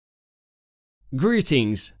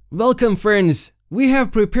Greetings, welcome friends, we have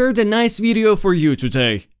prepared a nice video for you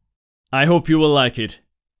today. I hope you will like it.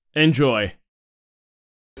 Enjoy.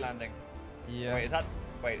 Landing. Yeah. Wait, is that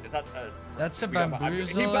That's a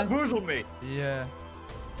bamboozle. He bamboozled me! Yeah.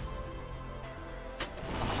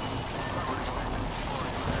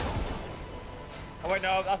 Oh wait,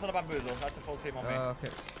 no, that's not a bamboozle, that's a full team on me. Okay.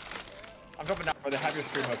 I'm dropping down, bro, they have your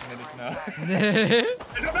stream open, they need to know.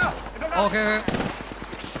 It's up now! It's up now! Okay.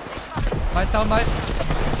 Fight down, mate.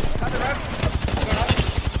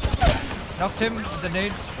 Knocked him with the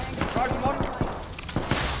nade.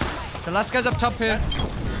 The last guy's up top here.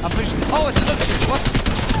 I'm pushing. Oh, it's another shit. What?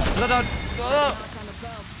 Blood out.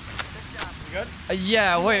 You good?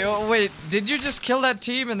 Yeah, wait. Did you just kill that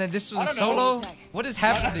team and then this was a solo? What is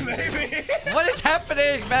happening? Maybe. What is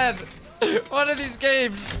happening, man? What are these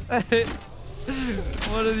games?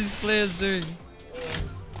 What are these players doing?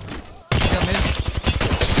 Come in.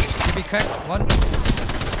 Gibby cracked.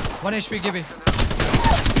 One HP, Gibby.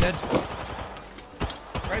 Dead.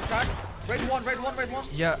 Raid crack. Raid one.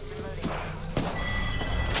 Yeah.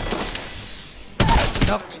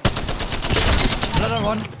 Knocked. Another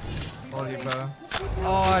one. Holy bro.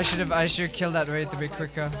 Oh, I should kill that raid a bit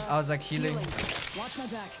quicker. I was like healing. Watch my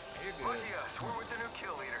back.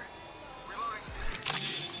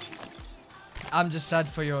 I'm just sad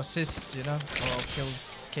for your assists, you know, or kills,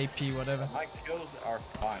 KP, whatever. My kills are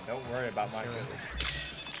fine. Don't worry about my kills.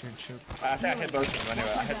 Shoot. I think I hit both of them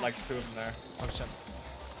anyway. I hit like 2 of them there. Oh shit.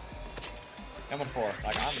 I'm on 4.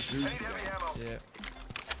 Like I'm a dude. Yeah.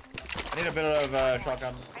 I need a bit of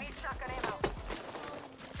shotgun.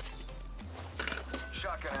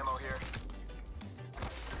 Shotgun ammo here.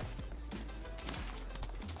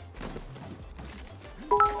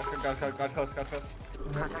 Guys close.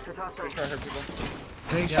 Pretty sure I heard people.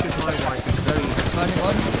 Hey, shit, my wife is very happy.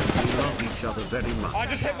 We love each other very much. I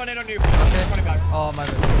just hit my nade on you. Okay. 25. Oh my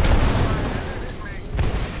god.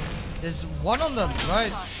 There's one on the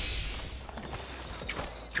right.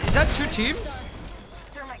 Is that 2 teams?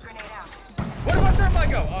 Where did my thermite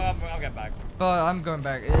go? Oh, I'll get back. Oh, I'm going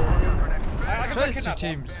back. I swear it's 2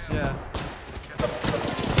 teams. Yeah.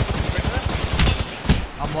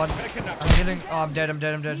 I'm one. I'm healing. Oh, I'm dead.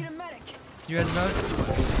 You guys know it?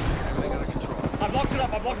 I've locked it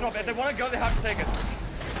up. If they want to go, they have to take it.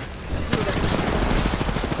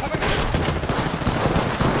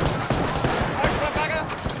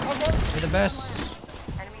 You're the best.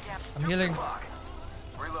 I'm healing.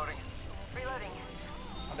 Reloading.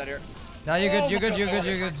 I'm dead here. Now you're good.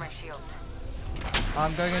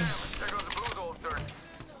 I'm going in. There goes a boozle, third.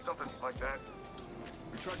 Something like that.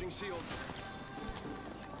 Recharging shields.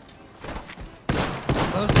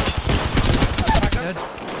 Close. Dead.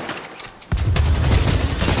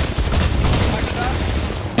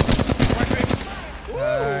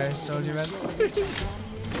 Nice, soldier man.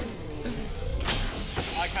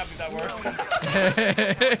 I can't be that worse.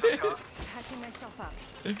 Patching myself up.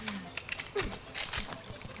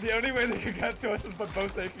 The only way they could get to us is by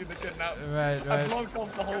both taking the kidnap. Right. I've blocked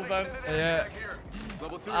off the whole vent. Yeah.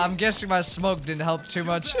 I'm guessing my smoke didn't help too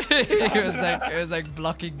much. it was like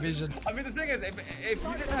blocking vision. I mean, the thing is, if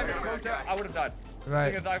you didn't have your smoke there, I would have died.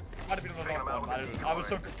 Right. Because I might have been on the knockdown. I was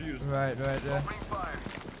so confused. Right, yeah.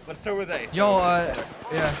 But so were they. Yo,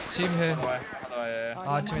 yeah, team here.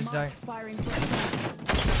 Oh, Team is dying.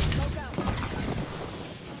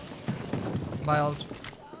 My ult.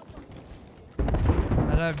 I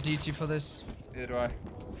don't have DT for this. Neither do I.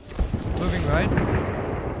 Moving right.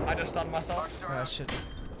 I just stunned myself. Ah, shit.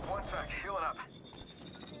 1 sec, healing up.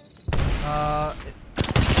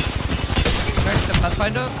 Crack the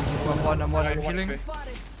Pathfinder. I'm healing.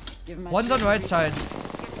 One's on right side.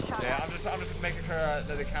 Yeah, I'm just making sure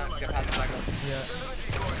that they can't get past the cycle. Yeah.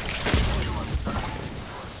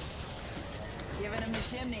 Giving him the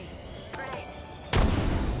chimney.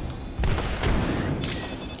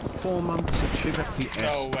 4 months at ShivFPS.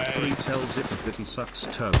 No way. 3 tells it that he sucks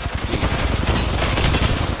toe.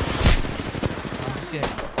 I'm just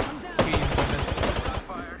getting beamed from it.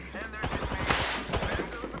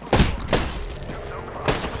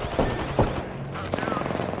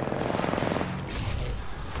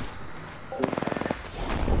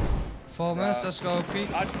 Formers, let's go, Pete.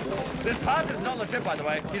 This path is not legit, by the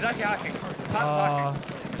way. He's actually hacking. Path's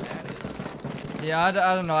hacking. Yeah, I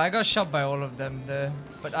don't know. I got shot by all of them there,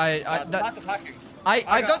 but I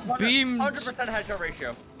got beamed. 100% headshot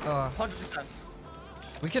ratio. 100%.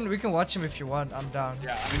 We can watch him if you want. I'm down.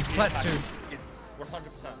 Yeah, he's flat too.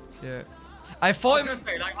 100%. Yeah. I fought him.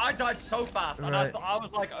 Like I died so fast, and Right. I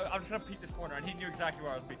was like, I'm just gonna peek this corner, and he knew exactly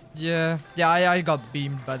where I was peeking. Yeah, I got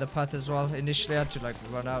beamed by the path as well. Initially, I had to like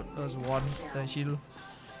run out. There was one, the heal.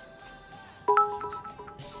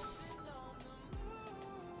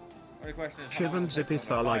 Only question is, Shiv and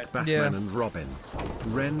SPITFIRE like Batman and Robin.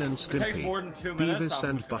 Ren and It takes Stimpy. more than 2 minutes. Beavis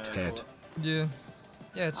and Butthead. Yeah.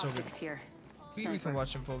 Yeah, it's all good. Optics here. We can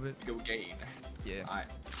watch him for a bit. Go gain. Yeah. Alright.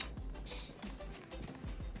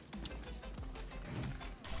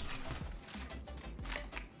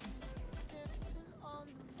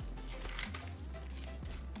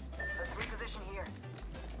 Let's reposition here.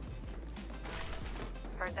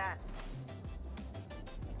 Heard that.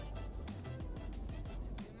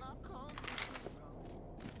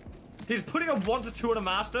 He's putting a 1 to 2 on a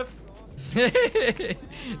Mastiff.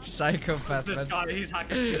 Psychopath, This man. guy, he's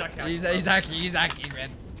hacking. He's hacking. He's hacking, man.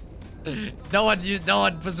 No one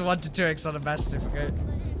puts 1 to 2x on a Mastiff, okay?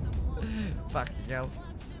 Fucking hell.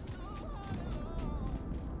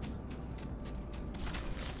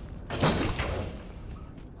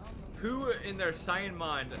 Who in their sane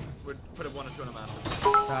mind would put a 1 to 2 on a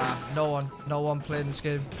Mastiff? No one playing this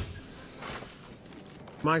game.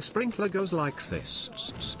 My sprinkler goes like this.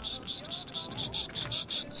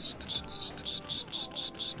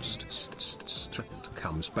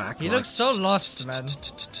 Comes back. He like looks so lost, man.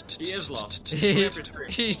 He is lost. He's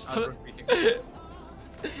He's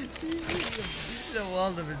in a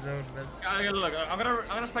world of his own, man. Look, I'm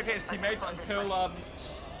gonna spectate his teammates until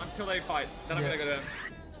they fight. Then I'm Yeah. gonna go there.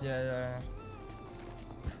 Yeah.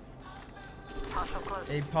 Hostile close.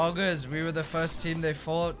 Hey, Poggers, we were the first team they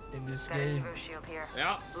fought in this Got a game. Evo shield here.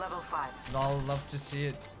 Yeah. Level 5. I'll love to see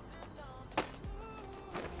it.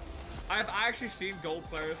 I've actually seen gold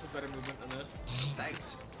players with better movement than this.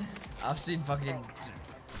 Thanks. I've seen fucking.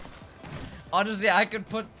 Honestly, I could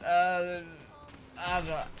put I don't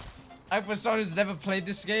know. I put someone who's never played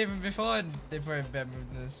this game before, and they probably better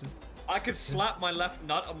movement than this. I could slap my left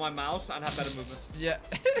nut on my mouse and have better movement. Yeah,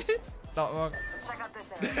 not wrong. Let's check out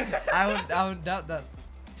this area. I wouldn't doubt that.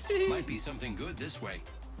 Might be something good this way.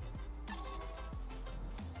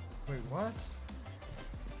 Wait, what?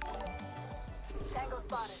 Tango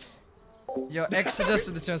spotted. Yo, Exodus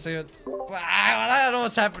with the 2 second. I don't know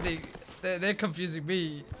what's happening. They're confusing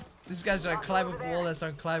me. These guys are climb up a wall that's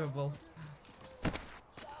unclimbable.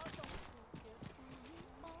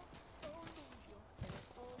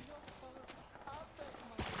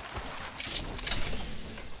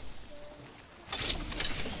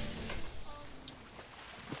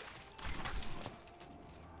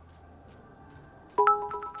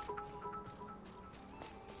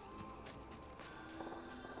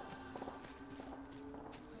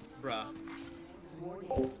 Bruh.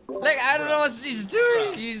 Like, I don't know what he's doing.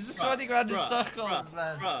 Bruh. He's just Bruh. running around in Bruh. circles, Bruh.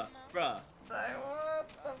 man. Bruh. Like, what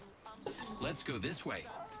the Let's go this way.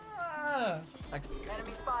 Like,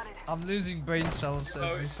 Enemy spotted. I'm losing brain cells,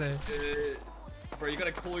 as we say. Bro, you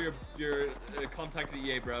gotta call your contact at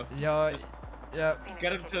EA, bro. Yo, yeah.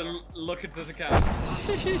 Get him to look at this account.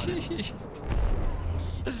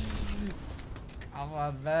 Come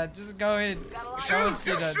on, man. Just go in. Show us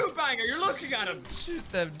Shoot, that. shoot, banger! You're looking at him. Shoot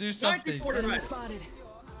them. Do something. 94 to red. Spotted.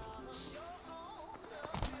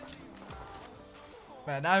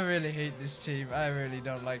 Man, I really hate this team. I really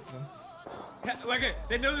don't like them. Okay,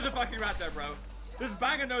 they know there's a fucking rat there, bro. This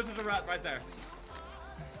banger knows there's a rat right there.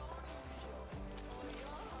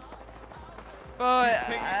 Bro,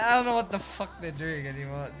 I don't know what the fuck they're doing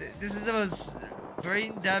anymore. This is the most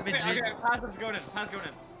brain damaging. Okay, pass is going in. Pass going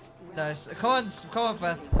in. Nice. Come on,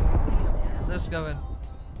 man. Let's go in.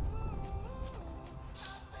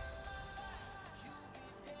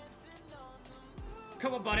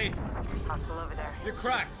 Come on, buddy. Hostile over there. You're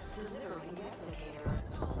cracked.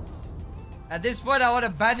 At this point, I want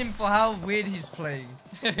to ban him for how weird he's playing.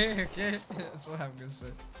 Okay? That's what I'm gonna say.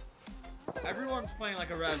 Everyone's playing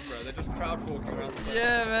like a rev, bro. They're just crowd walking around. The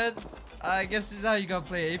Yeah, man. I guess this is how you gotta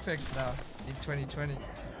play Apex now in 2020.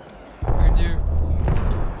 Who knew?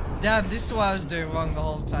 Damn, this is what I was doing wrong the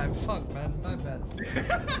whole time. Fuck, man. My bad.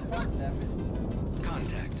 Damn it.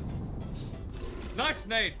 Contact. Nice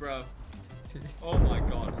nade, bro. Oh my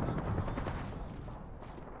god.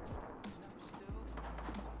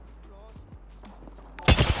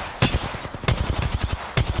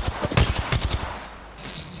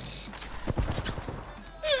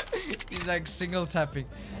 He's like single tapping.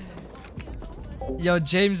 Yo,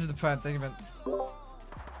 James is the prime. Thank you, man.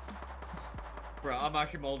 Bro, I'm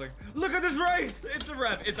actually molding. Look at this race! It's a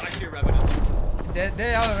rev. It's actually a revenant.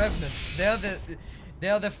 They are revenants. They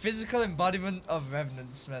are the physical embodiment of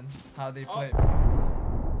revenants, man. How they play.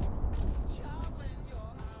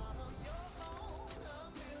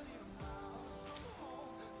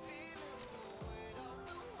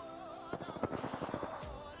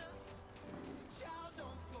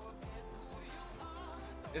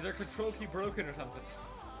 Is their control key broken or something?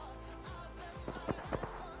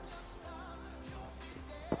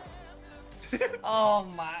 Oh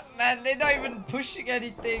man, they're not even pushing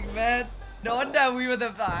anything, man. No wonder we were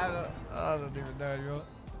the. I don't even know anymore.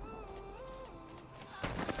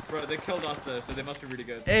 Bro, they killed us though, so they must be really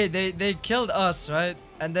good. Hey, they killed us, right?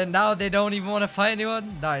 And then now they don't even want to fight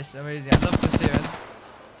anyone? Nice, amazing. I'd love to see it.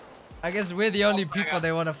 I guess we're the only people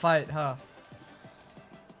they want to fight, huh?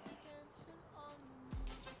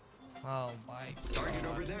 Oh my god.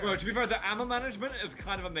 Bro, to be fair, the ammo management is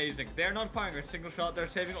kind of amazing. They're not firing a single shot, they're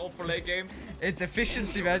saving all for late game. It's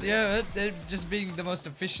efficiency, man. Yeah, they're just being the most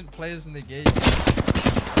efficient players in the game.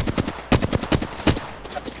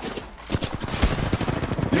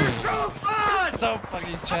 So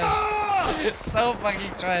fucking trash. So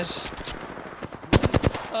fucking trash.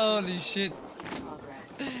 Holy shit.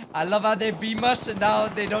 I love how they beam us and now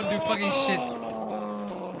they don't do fucking shit.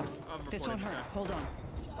 This won't hurt. Hold on.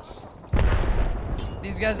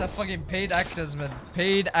 These guys are fucking paid actors, man.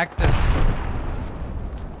 Paid actors.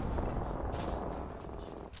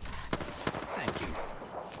 Thank you.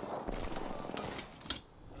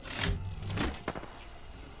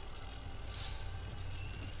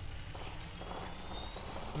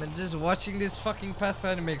 I mean, just watching this fucking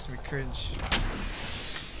Pathfinder makes me cringe.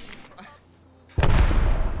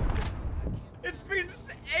 It's been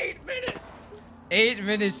 8 minutes! 8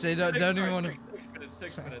 minutes, they don't even want to.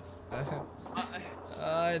 6 minutes.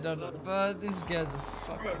 I don't know, but these guys are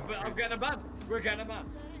fucking. Bro, but I'm getting a ban. We're getting a ban.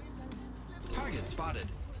 Target spotted.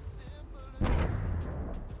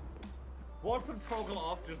 Want some toggle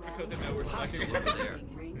off just because they know we're Hostile fighting. over there.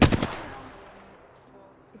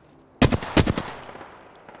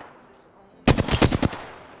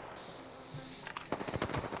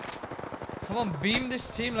 Come on, beam this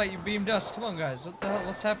team like you beamed us. Come on, guys. What the hell?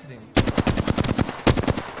 What's happening?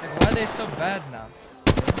 Like, why are they so bad now?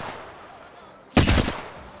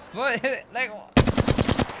 What? Like, what?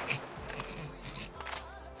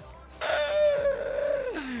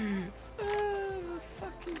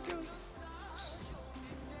 Fucking God.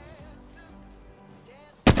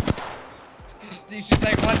 He's just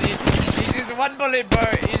like one. He's just one bullet, bro.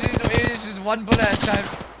 He's just one bullet at a time.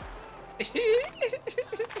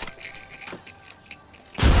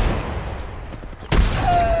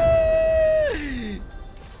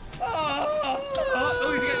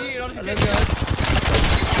 Oh, he's getting eaten on his Let's go.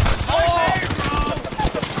 Oh!